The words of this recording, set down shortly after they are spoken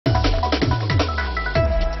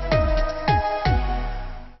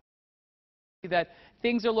that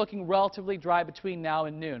things are looking relatively dry between now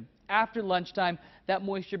and noon. After lunchtime, that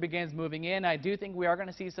moisture begins moving in. I do think we are going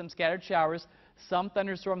to see some scattered showers, some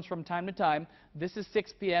thunderstorms from time to time. This is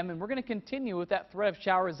 6 p.m. and we're going to continue with that threat of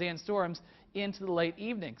showers and storms into the late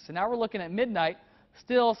evening. So now we're looking at midnight.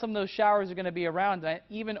 Still, some of those showers are going to be around tonight,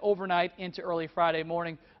 even overnight into early Friday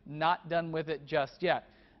morning. Not done with it just yet.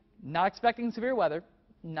 Not expecting severe weather,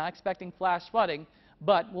 not expecting flash flooding,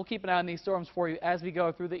 but we'll keep an eye on these storms for you as we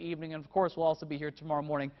go through the evening. And of course, we'll also be here tomorrow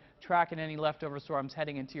morning tracking any leftover storms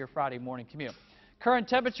heading into your Friday morning commute. Current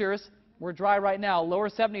temperatures, we're dry right now. Lower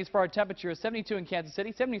 70s for our temperatures, 72 in Kansas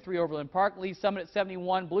City, 73 Overland Park, Lee Summit at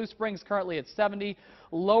 71, Blue Springs currently at 70,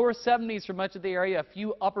 lower 70s for much of the area, a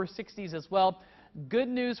few upper 60s as well. Good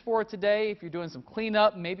news for today, if you're doing some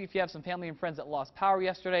cleanup, maybe if you have some family and friends that lost power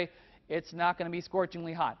yesterday, it's not going to be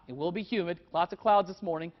scorchingly hot. It will be humid, lots of clouds this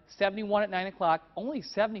morning, 71 at 9 o'clock, only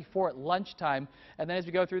 74 at lunchtime. And then as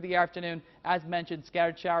we go through the afternoon, as mentioned,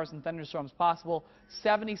 scattered showers and thunderstorms possible,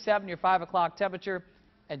 77 your 5 o'clock temperature.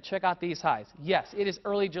 And check out these highs. Yes, it is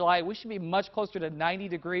early July. We should be much closer to 90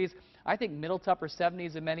 degrees. I think middle to upper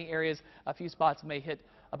 70s in many areas. A few spots may hit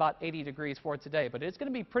about 80 degrees for today, but it's going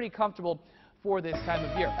to be pretty comfortable for this time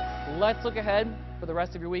of year. Let's look ahead for the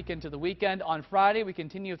rest of your weekend to the weekend. On Friday, we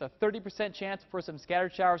continue with a 30% chance for some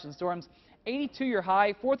scattered showers and storms. 82 your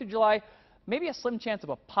high. 4th of July, maybe a slim chance of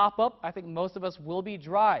a pop-up. I think most of us will be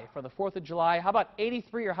dry for the 4th of July. How about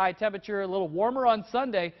 83 your high temperature, a little warmer on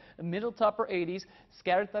Sunday, middle to upper 80s.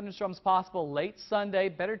 Scattered thunderstorms possible late Sunday.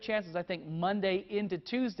 Better chances, I think, Monday into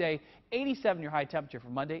Tuesday. 87 your high temperature for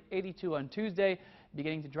Monday, 82 on Tuesday.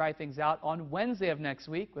 Beginning to dry things out on Wednesday of next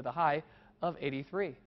week with a high of 83.